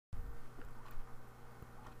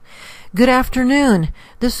Good afternoon.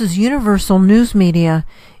 This is Universal News Media.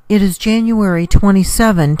 It is January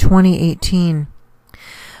 27, 2018.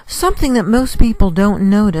 Something that most people don't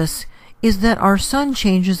notice is that our sun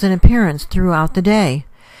changes in appearance throughout the day.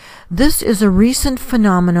 This is a recent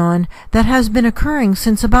phenomenon that has been occurring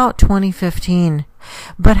since about 2015,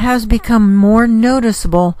 but has become more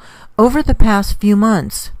noticeable over the past few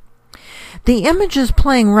months. The images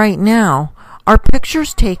playing right now are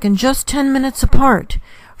pictures taken just 10 minutes apart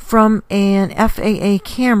from an FAA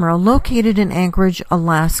camera located in Anchorage,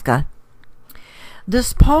 Alaska.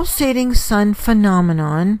 This pulsating sun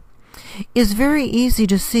phenomenon is very easy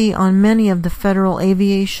to see on many of the federal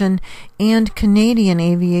aviation and Canadian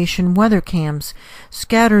aviation weathercams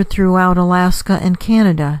scattered throughout Alaska and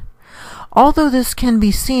Canada. Although this can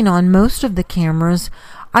be seen on most of the cameras,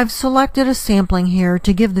 I've selected a sampling here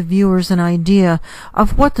to give the viewers an idea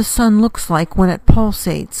of what the sun looks like when it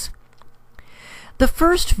pulsates. The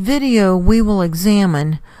first video we will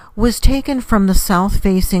examine was taken from the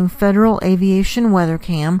south-facing Federal Aviation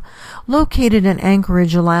Weathercam located in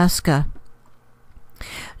Anchorage, Alaska.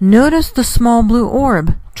 Notice the small blue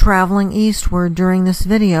orb traveling eastward during this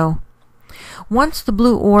video. Once the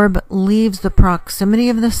blue orb leaves the proximity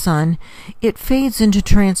of the sun, it fades into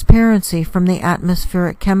transparency from the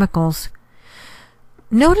atmospheric chemicals.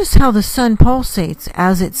 Notice how the sun pulsates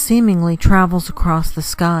as it seemingly travels across the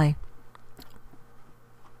sky.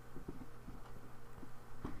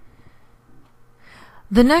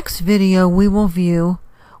 The next video we will view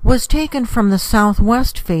was taken from the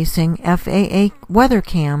southwest-facing FAA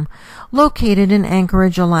weathercam located in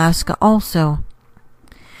Anchorage, Alaska also.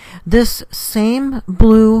 This same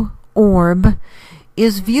blue orb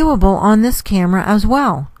is viewable on this camera as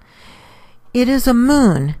well. It is a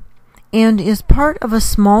moon and is part of a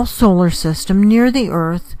small solar system near the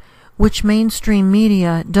Earth, which mainstream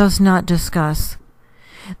media does not discuss.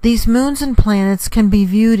 These moons and planets can be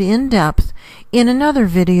viewed in depth in another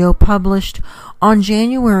video published on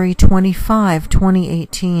January 25,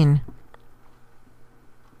 2018.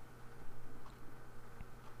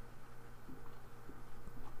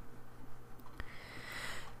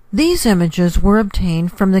 These images were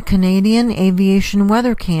obtained from the Canadian Aviation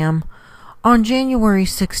Weathercam on January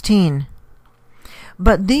 16.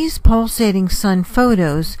 But these pulsating sun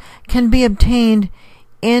photos can be obtained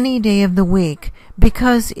any day of the week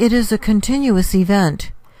because it is a continuous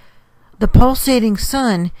event. The pulsating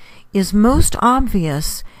sun is most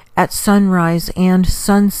obvious at sunrise and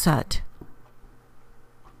sunset.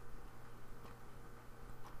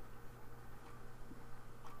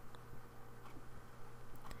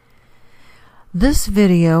 This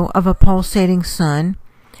video of a pulsating sun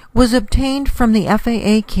was obtained from the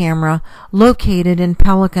FAA camera located in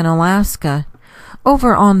Pelican, Alaska,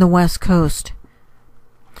 over on the west coast.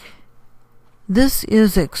 This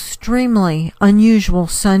is extremely unusual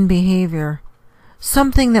sun behavior,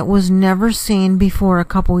 something that was never seen before a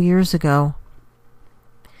couple years ago.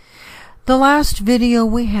 The last video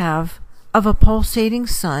we have of a pulsating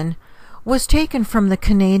sun was taken from the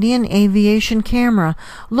Canadian aviation camera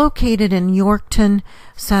located in Yorkton,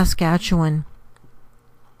 Saskatchewan.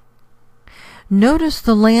 Notice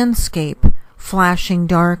the landscape flashing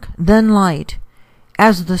dark, then light,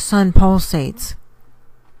 as the sun pulsates.